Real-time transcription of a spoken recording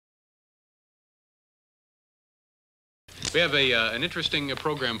We have an interesting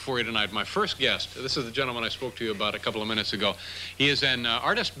program for you tonight. My first guest, this is the gentleman I spoke to you about a couple of minutes ago. He is an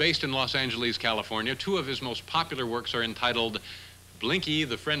artist based in Los Angeles, California. Two of his most popular works are entitled Blinky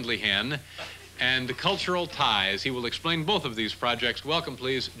the Friendly Hen and Cultural Ties. He will explain both of these projects. Welcome,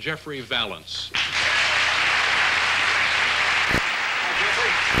 please, Jeffrey Vallance.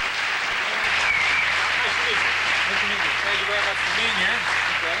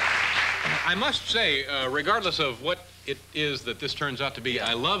 I must say, regardless of what it is that this turns out to be,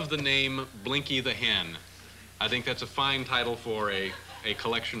 I love the name Blinky the Hen. I think that's a fine title for a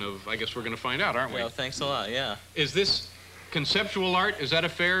collection of, I guess we're going to find out, aren't we? Well, thanks a lot, yeah. Is this conceptual art? Is that a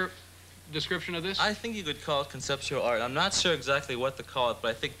fair description of this? I think you could call it conceptual art. I'm not sure exactly what to call it, but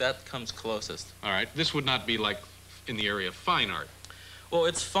I think that comes closest. All right. This would not be like in the area of fine art. Well,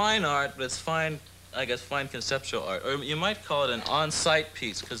 it's fine art, but it's fine, I guess, fine conceptual art. Or you might call it an on-site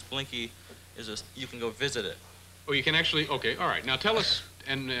piece, because Blinky is you can go visit it. Oh, you can actually, okay, all right. Now tell us,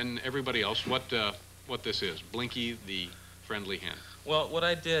 and everybody else, what this is, Blinky the Friendly Hen. Well, what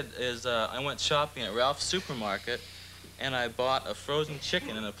I did is I went shopping at Ralph's Supermarket, and I bought a frozen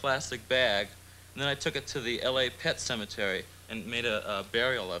chicken in a plastic bag, and then I took it to the LA Pet Cemetery and made a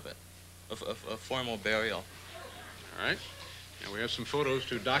burial of it, a formal burial. All right. Now we have some photos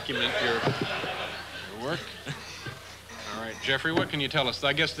to document your work. All right, Jeffrey, what can you tell us?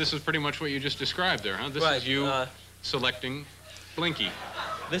 I guess this is pretty much what you just described there, huh? This right, is you selecting Blinky.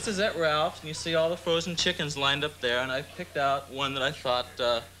 This is at Ralph's, and you see all the frozen chickens lined up there, and I picked out one that I thought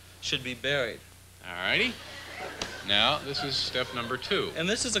should be buried. All righty. Now, this is step number 2. And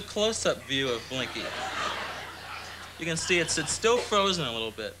this is a close-up view of Blinky. You can see it's still frozen a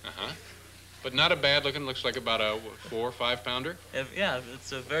little bit. Uh-huh. But not a bad looking, looks like about a 4 or 5 pounder. Yeah,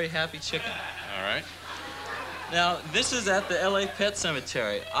 it's a very happy chicken. All right. Now, this is at the LA Pet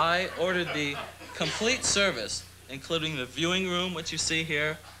Cemetery. I ordered the complete service, including the viewing room, which you see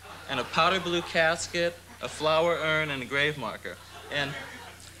here, and a powder blue casket, a flower urn, and a grave marker. And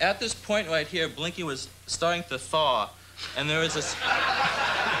at this point right here, Blinky was starting to thaw, and there was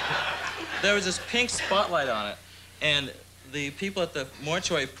this pink spotlight on it. And the people at the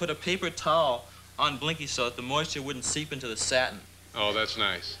mortuary put a paper towel on Blinky so that the moisture wouldn't seep into the satin. Oh, that's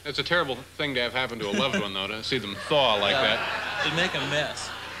nice. It's a terrible thing to have happen to a loved one, though, to see them thaw like that. It'd make a mess.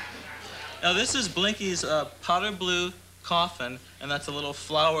 Now, this is Blinky's powder blue coffin, and that's a little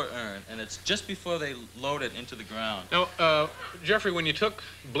flower urn, and it's just before they load it into the ground. Now, Jeffrey, when you took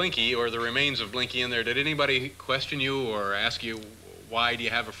Blinky, or the remains of Blinky in there, did anybody question you or ask you, why do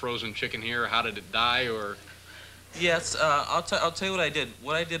you have a frozen chicken here? How did it die, or... Yes, I'll tell you what I did.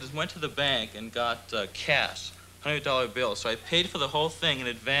 What I did is went to the bank and got cash, $100 bills. So I paid for the whole thing in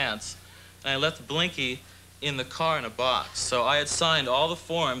advance, and I left Blinky in the car in a box. So I had signed all the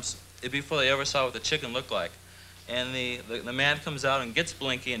forms before they ever saw what the chicken looked like. And the man comes out and gets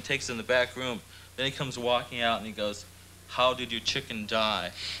Blinky and takes it in the back room. Then he comes walking out and he goes, "How did your chicken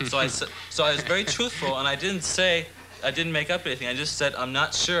die?" So I was very truthful, and I didn't make up anything. I just said, I'm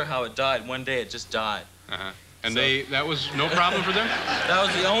not sure how it died. One day it just died. Uh-huh. And that was no problem for them? That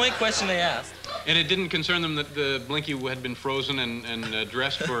was the only question they asked. And it didn't concern them that the Blinky had been frozen and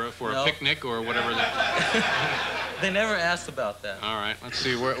dressed for No. a picnic or whatever They never asked about that. All right, let's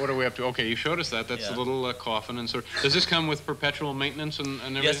see, what are we up to? Okay, you showed us that. That's Yeah. the little coffin and sort of... Does this come with perpetual maintenance and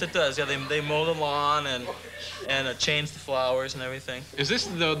everything? Yes, it does. Yeah, they mow the lawn and change the flowers and everything. Is this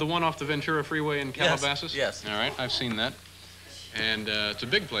the one off the Ventura Freeway in Calabasas? Yes. All right, I've seen that. And it's a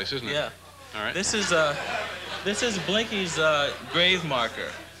big place, isn't it? Yeah. All right. This is Blinky's grave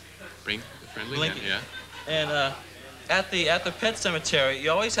marker. Bring the friendly Blinky. hand, yeah. And at the pet cemetery,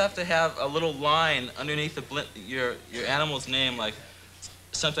 you always have to have a little line underneath your animal's name. Like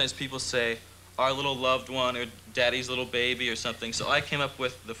sometimes people say, "Our little loved one," or "Daddy's little baby," or something. So I came up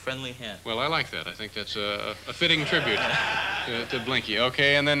with the friendly hen. Well, I like that. I think that's a fitting tribute to Blinky.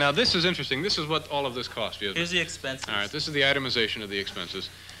 Okay, and then now this is interesting. This is what all of this cost you. Here's the expenses. All right, this is the itemization of the expenses.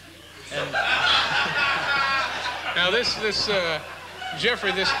 And now this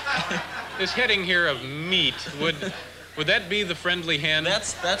Jeffrey, this heading here of meat, would that be the friendly hen?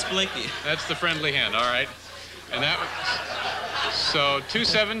 that's Blinky. That's the friendly hen, all right. And that so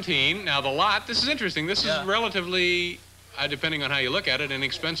 $217. Now the lot, this is interesting. This is relatively, depending on how you look at it,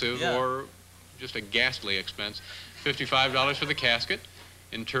 inexpensive or just a ghastly expense. $55 for the casket.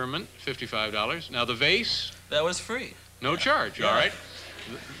 Interment, $55. Now the vase? That was free. No charge, all right.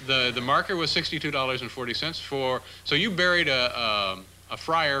 The marker was $62.40 for, so you buried a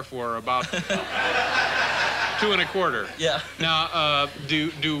friar for about $2 1/4. Yeah. Now,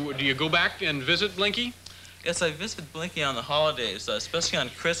 do you go back and visit Blinky? Yes, I visit Blinky on the holidays, especially on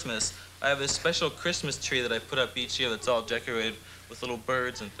Christmas. I have this special Christmas tree that I put up each year that's all decorated with little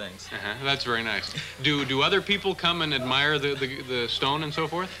birds and things. That's very nice. Do other people come and admire the stone and so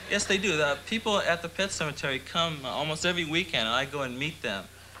forth? Yes, they do. The people at the pet cemetery come almost every weekend, and I go and meet them.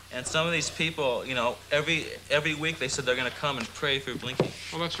 And some of these people, you know, every week they said they're going to come and pray for Blinky.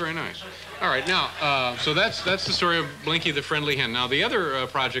 Well, that's very nice. All right, now, so that's the story of Blinky the Friendly Hen. Now, the other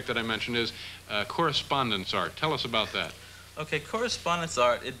project that I mentioned is correspondence art. Tell us about that. Okay, correspondence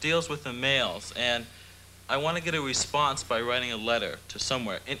art, it deals with the mails, and I want to get a response by writing a letter to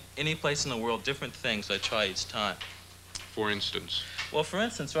somewhere, in any place in the world, different things I try each time. For instance? Well, for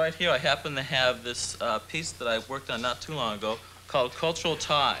instance, right here I happen to have this piece that I worked on not too long ago called Cultural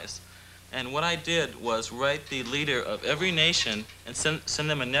Ties. And what I did was write the leader of every nation and send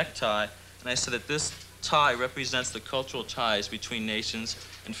them a necktie, and I said that this tie represents the cultural ties between nations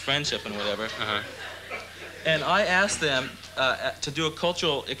and friendship and whatever. And I asked them to do a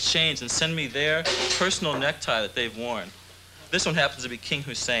cultural exchange and send me their personal necktie that they've worn. This one happens to be King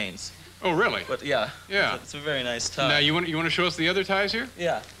Hussein's. Oh, really? But yeah. Yeah. It's a very nice tie. Now, you want to show us the other ties here?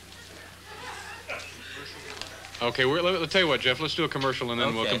 Yeah. Okay, let's tell you what, Jeff. Let's do a commercial, and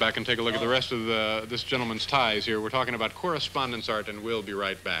then we'll come back and take a look at the rest of this gentleman's ties here. We're talking about correspondence art, and we'll be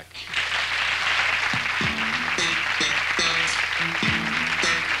right back.